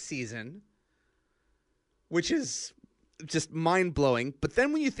NBC next season, which is just mind-blowing. But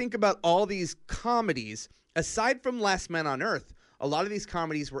then when you think about all these comedies, aside from Last Man on Earth, a lot of these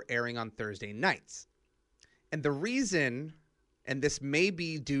comedies were airing on Thursday nights. And the reason, and this may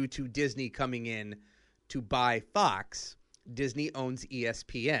be due to Disney coming in to buy Fox, Disney owns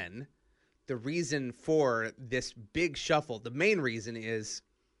ESPN. The reason for this big shuffle, the main reason is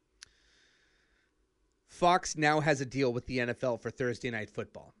Fox now has a deal with the NFL for Thursday Night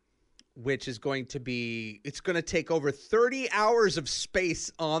Football, which is going to be, it's going to take over 30 hours of space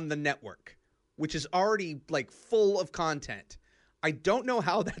on the network, which is already like full of content. I don't know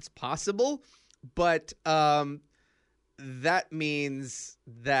how that's possible, but that means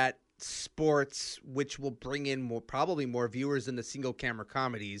that sports, which will bring in probably more viewers than the single camera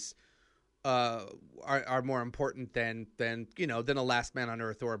comedies, are more important than a Last Man on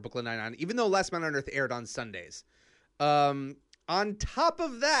Earth or a Brooklyn Nine-Nine, even though Last Man on Earth aired on Sundays. On top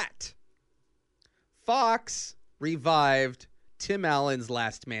of that, Fox revived Tim Allen's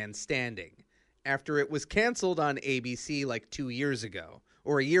Last Man Standing after it was canceled on ABC like 2 years ago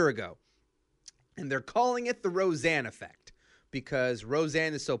or a year ago. And they're calling it the Roseanne effect because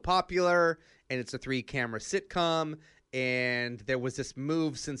Roseanne is so popular and it's a 3-camera sitcom. And there was this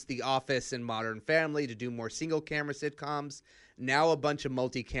move since The Office and Modern Family to do more single-camera sitcoms. Now a bunch of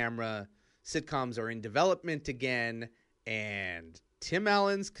multi-camera sitcoms are in development again. And Tim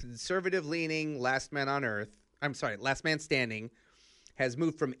Allen's conservative-leaning Last Man Standing has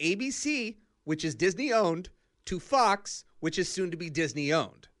moved from ABC, which is Disney-owned, to Fox, which is soon to be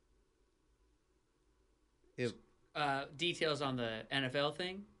Disney-owned. Details on the NFL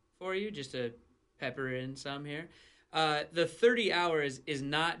thing for you, just to pepper in some here. The 30 hours is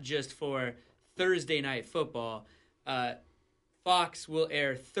not just for Thursday Night Football. Fox will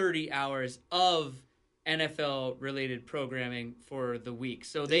air 30 hours of NFL-related programming for the week.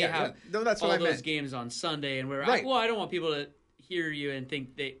 So they have that's all those games on Sunday. And I don't want people to hear you and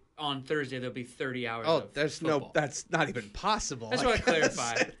think that on Thursday there'll be 30 hours of football. That's not even possible. That's what I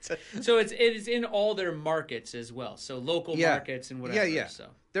clarified. So it is in all their markets as well. So local markets and whatever. Yeah. So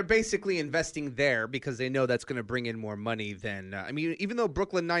they're basically investing there because they know that's going to bring in more money than even though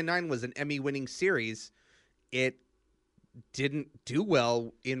Brooklyn Nine-Nine was an Emmy-winning series, it didn't do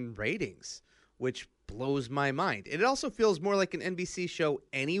well in ratings, which blows my mind. It also feels more like an NBC show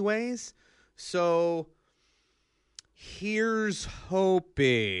anyways. So here's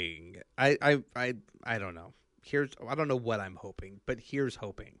hoping. I don't know. I don't know what I'm hoping, but here's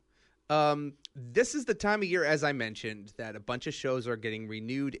hoping. This is the time of year, as I mentioned, that a bunch of shows are getting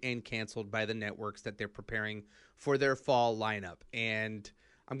renewed and canceled by the networks that they're preparing for their fall lineup. And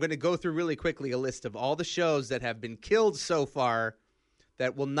I'm going to go through really quickly a list of all the shows that have been killed so far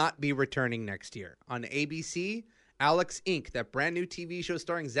that will not be returning next year. On ABC, Alex Inc., that brand new TV show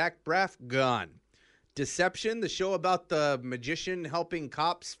starring Zach Braff, gone. Deception, the show about the magician helping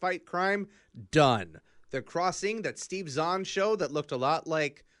cops fight crime, done. The Crossing, that Steve Zahn show that looked a lot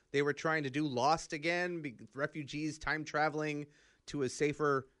like they were trying to do Lost again, refugees time traveling to a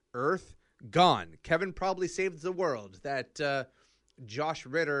safer Earth, gone. Kevin Probably Saved the World, that Josh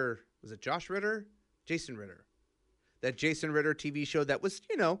Ritter, was it Josh Ritter? Jason Ritter. That Jason Ritter TV show that was,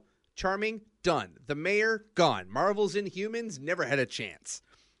 charming, done. The Mayor, gone. Marvel's Inhumans, never had a chance.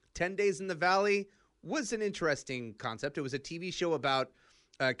 10 Days in the Valley was an interesting concept. It was a TV show about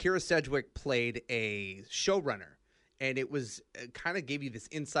Kira Sedgwick played a showrunner, and it was kind of gave you this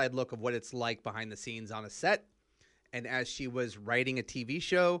inside look of what it's like behind the scenes on a set. And as she was writing a TV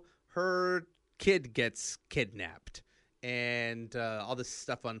show, her kid gets kidnapped, and all this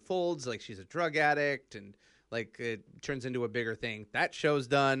stuff unfolds. Like she's a drug addict, and like it turns into a bigger thing. That show's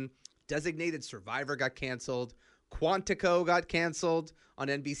done. Designated Survivor got canceled. Quantico got canceled on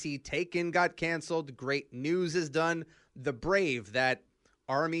NBC. Taken got canceled. Great News is done. The Brave, that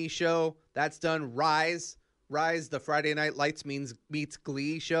Army show, that's done. Rise, the Friday Night Lights meets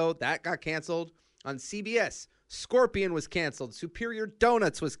Glee show, that got canceled. On CBS, Scorpion was canceled. Superior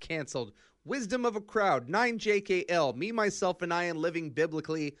Donuts was canceled. Wisdom of a Crowd, 9JKL, Me, Myself, and I, and Living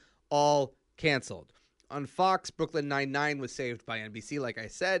Biblically, all canceled. On Fox, Brooklyn Nine-Nine was saved by NBC, like I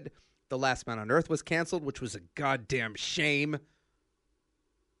said. The Last Man on Earth was canceled, which was a goddamn shame.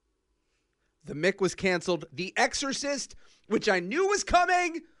 The Mick was canceled. The Exorcist, which I knew was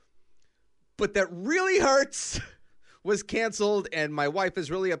coming, but that really hurts, was canceled. And my wife is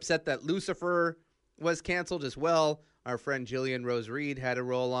really upset that Lucifer was canceled as well. Our friend Jillian Rose Reed had a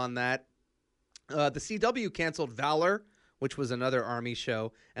role on that. The CW canceled Valor, which was another Army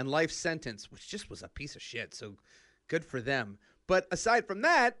show, and Life Sentence, which just was a piece of shit. So good for them. But aside from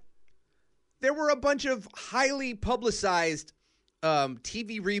that, there were a bunch of highly publicized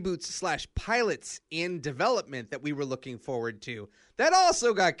TV reboots / pilots in development that we were looking forward to that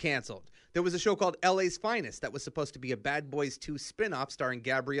also got canceled. There was a show called LA's Finest that was supposed to be a Bad Boys 2 spinoff starring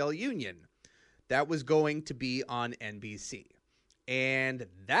Gabrielle Union. That was going to be on NBC. And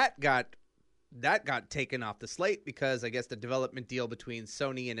that got taken off the slate because I guess the development deal between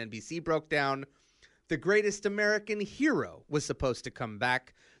Sony and NBC broke down. The Greatest American Hero was supposed to come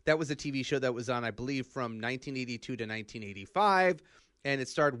back. That was a TV show that was on, I believe, from 1982 to 1985, and it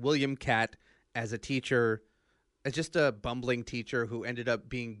starred William Catt as a teacher, as just a bumbling teacher who ended up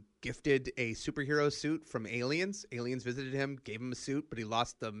being gifted a superhero suit from aliens. Aliens visited him, gave him a suit, but he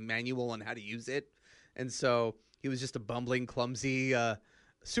lost the manual on how to use it, and so he was just a bumbling, clumsy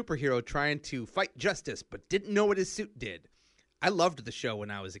superhero trying to fight justice, but didn't know what his suit did. I loved the show when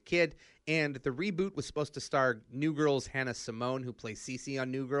I was a kid, and the reboot was supposed to star New Girl's Hannah Simone, who plays Cece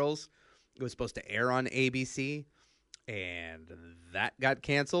on New Girls. It was supposed to air on ABC, and that got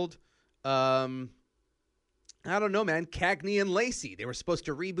canceled. I don't know, man. Cagney and Lacey. They were supposed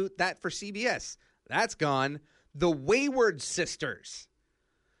to reboot that for CBS. That's gone. The Wayward Sisters.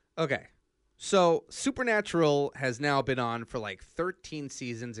 Okay. So Supernatural has now been on for like 13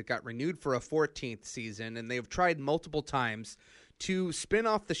 seasons. It got renewed for a 14th season, and they've tried multiple times to spin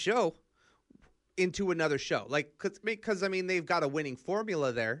off the show into another show. Like, because I mean, they've got a winning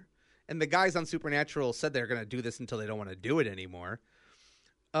formula there, and the guys on Supernatural said they're going to do this until they don't want to do it anymore.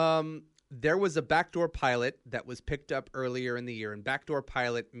 There was a backdoor pilot that was picked up earlier in the year, and backdoor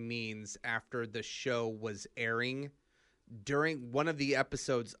pilot means after the show was airing, during one of the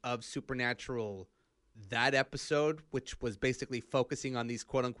episodes of Supernatural, that episode, which was basically focusing on these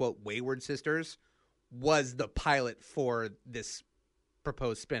quote-unquote Wayward Sisters, was the pilot for this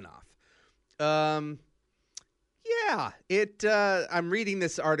proposed spinoff. I'm reading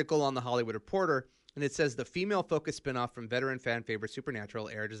this article on The Hollywood Reporter, and it says the female-focused spinoff from veteran fan favorite Supernatural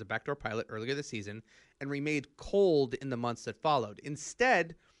aired as a backdoor pilot earlier this season and remained cold in the months that followed.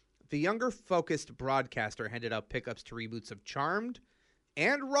 Instead, the younger-focused broadcaster handed out pickups to reboots of Charmed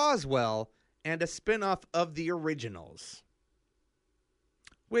and Roswell and a spinoff of the originals.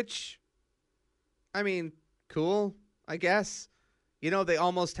 Which, I mean, cool, I guess. You know, they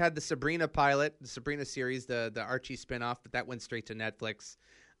almost had the Sabrina pilot, the Sabrina series, the Archie spinoff, but that went straight to Netflix.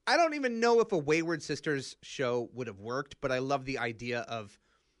 I don't even know if a Wayward Sisters show would have worked, but I love the idea of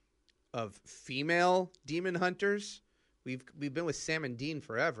female demon hunters. We've been with Sam and Dean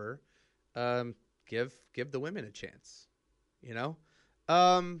forever. Give the women a chance, you know?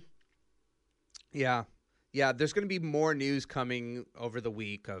 Yeah. There's going to be more news coming over the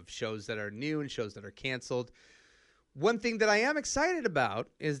week of shows that are new and shows that are canceled. One thing that I am excited about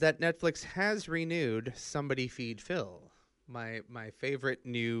is that Netflix has renewed Somebody Feed Phil, my favorite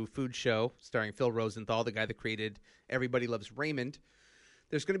new food show starring Phil Rosenthal, the guy that created Everybody Loves Raymond.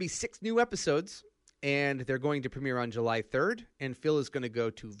 There's going to be 6 new episodes, and they're going to premiere on July 3rd, and Phil is going to go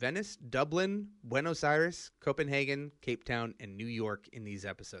to Venice, Dublin, Buenos Aires, Copenhagen, Cape Town, and New York in these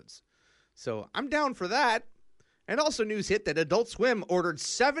episodes. So I'm down for that. And also news hit that Adult Swim ordered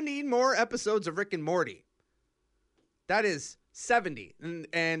 70 more episodes of Rick and Morty. That is 70.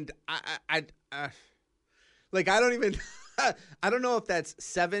 And I don't even, I don't know if that's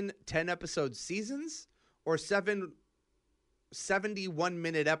 7 10-episode seasons or 7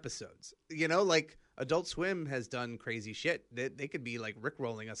 71-minute episodes. You know, like Adult Swim has done crazy shit. They could be like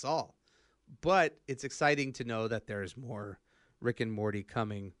Rick-rolling us all. But it's exciting to know that there's more Rick and Morty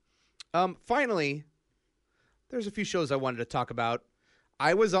coming. Finally, there's a few shows I wanted to talk about.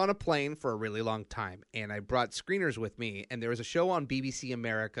 I was on a plane for a really long time, and I brought screeners with me, and there was a show on BBC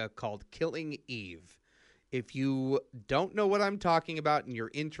America called Killing Eve. If you don't know what I'm talking about and you're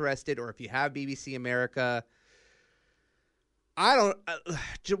interested, or if you have BBC America,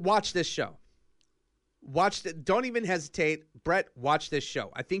 watch this show. Don't even hesitate. Brett, watch this show.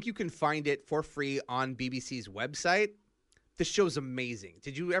 I think you can find it for free on BBC's website. This show's amazing.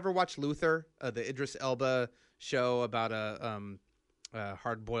 Did you ever watch Luther, the Idris Elba show about a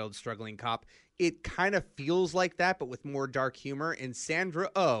hard-boiled struggling cop? It kind of feels like that, but with more dark humor. And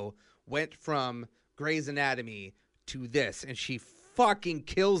Sandra Oh went from Grey's Anatomy to this, and she fucking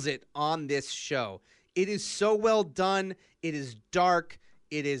kills it on this show. It is so well done. It is dark.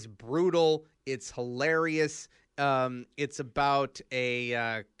 It is brutal. It's hilarious. It's about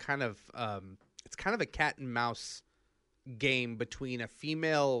a it's kind of a cat and mouse game between a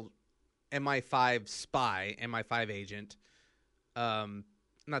female MI5 spy, MI5 agent,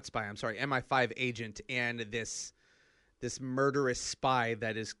 MI5 agent, and this murderous spy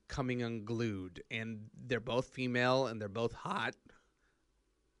that is coming unglued. And they're both female and they're both hot.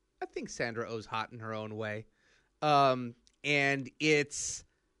 I think Sandra Oh's hot in her own way. And it's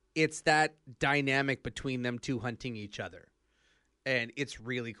that dynamic between them two hunting each other. And it's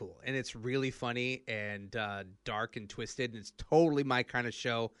really cool. And it's really funny and dark and twisted. And it's totally my kind of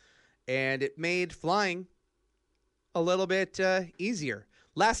show. And it made flying a little bit easier.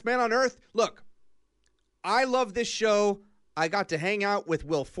 Last Man on Earth. Look, I love this show. I got to hang out with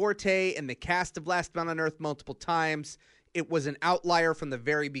Will Forte and the cast of Last Man on Earth multiple times. It was an outlier from the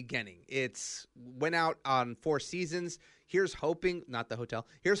very beginning. It's went out on 4 seasons. Here's hoping, not the hotel,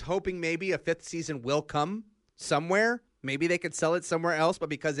 here's hoping maybe a 5th season will come somewhere. Maybe they could sell it somewhere else, but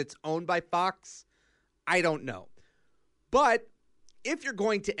because it's owned by Fox, I don't know. But if you're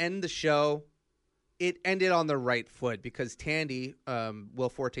going to end the show, it ended on the right foot because Tandy, Will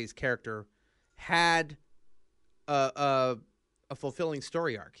Forte's character, had a fulfilling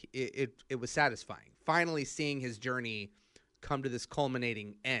story arc. It was satisfying. Finally seeing his journey come to this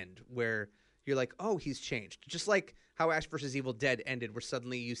culminating end where you're like, oh, he's changed. Just like how Ash vs. Evil Dead ended, where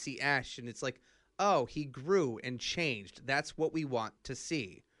suddenly you see Ash and it's like, oh, he grew and changed. That's what we want to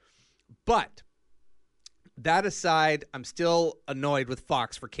see. But that aside, I'm still annoyed with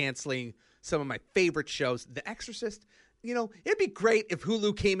Fox for canceling some of my favorite shows. The Exorcist, it'd be great if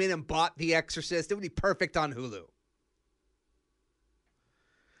Hulu came in and bought The Exorcist. It would be perfect on Hulu.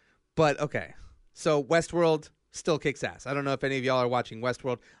 But, okay. So Westworld still kicks ass. I don't know if any of y'all are watching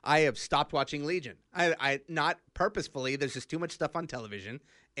Westworld. I have stopped watching Legion. I not purposefully. There's just too much stuff on television,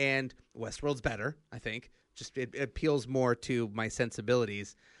 and Westworld's better, I think. Just it appeals more to my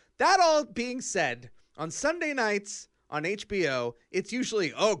sensibilities. That all being said, on Sunday nights on HBO, it's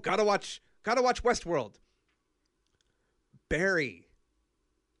usually, gotta watch Westworld. Barry,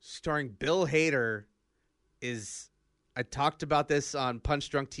 starring Bill Hader, I talked about this on Punch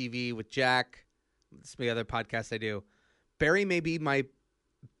Drunk TV with Jack. This is the other podcast I do. Barry may be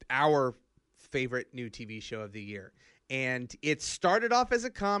our favorite new TV show of the year. And it started off as a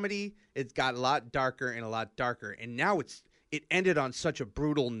comedy. It got a lot darker and a lot darker. And now it ended on such a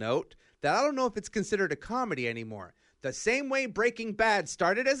brutal note that I don't know if it's considered a comedy anymore. The same way Breaking Bad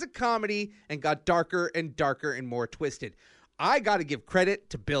started as a comedy and got darker and darker and more twisted. I got to give credit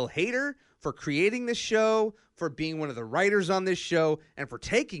to Bill Hader for creating this show, for being one of the writers on this show, and for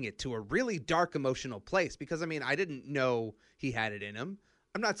taking it to a really dark, emotional place. Because, I didn't know he had it in him.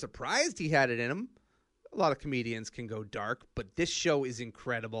 I'm not surprised he had it in him. A lot of comedians can go dark, but this show is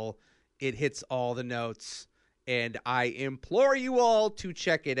incredible. It hits all the notes, and I implore you all to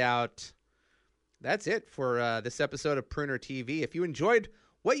check it out. That's it for this episode of Pruner TV. If you enjoyed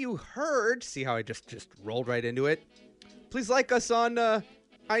what you heard, see how I just rolled right into it? Please like us on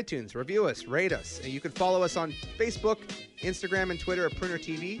iTunes, review us, rate us. And you can follow us on Facebook, Instagram, and Twitter at Pruner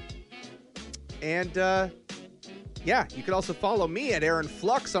TV. And, you can also follow me at Aaron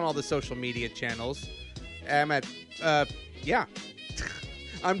Flux on all the social media channels. I'm at, I'm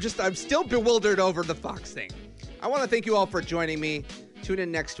still bewildered over the Fox thing. I want to thank you all for joining me. Tune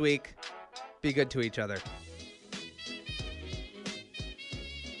in next week. Be good to each other.